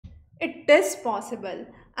It is possible.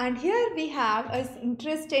 And here we have an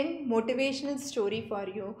interesting motivational story for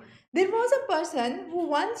you. There was a person who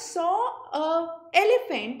once saw a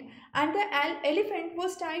elephant, and the elephant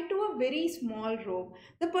was tied to a very small rope.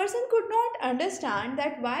 The person could not understand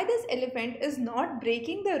that why this elephant is not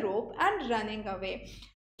breaking the rope and running away.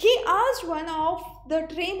 He asked one of the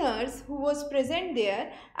trainers who was present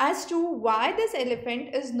there as to why this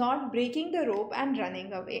elephant is not breaking the rope and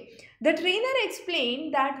running away. The trainer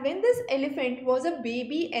explained that when this elephant was a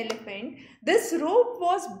baby elephant, this rope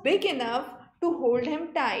was big enough to hold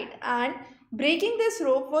him tight, and breaking this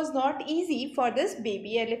rope was not easy for this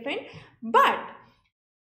baby elephant. But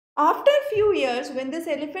after a few years, when this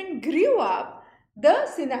elephant grew up, the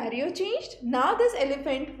scenario changed. Now, this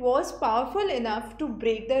elephant was powerful enough to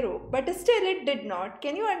break the rope, but still it did not.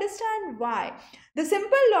 Can you understand why? The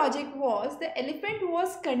simple logic was the elephant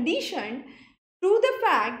was conditioned to the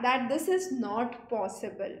fact that this is not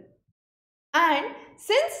possible. And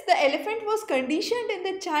since the elephant was conditioned in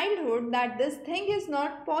the childhood that this thing is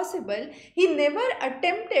not possible, he never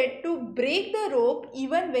attempted to break the rope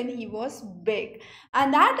even when he was big.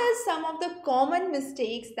 And that is some of the common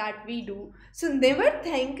mistakes that we do. So never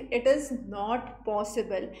think it is not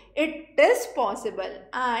possible. It is possible,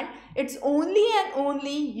 and it's only and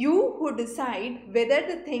only you who decide whether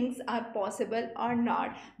the things are possible or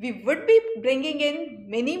not. We would be bringing in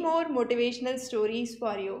many more motivational stories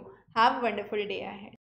for you. Have a wonderful day ahead.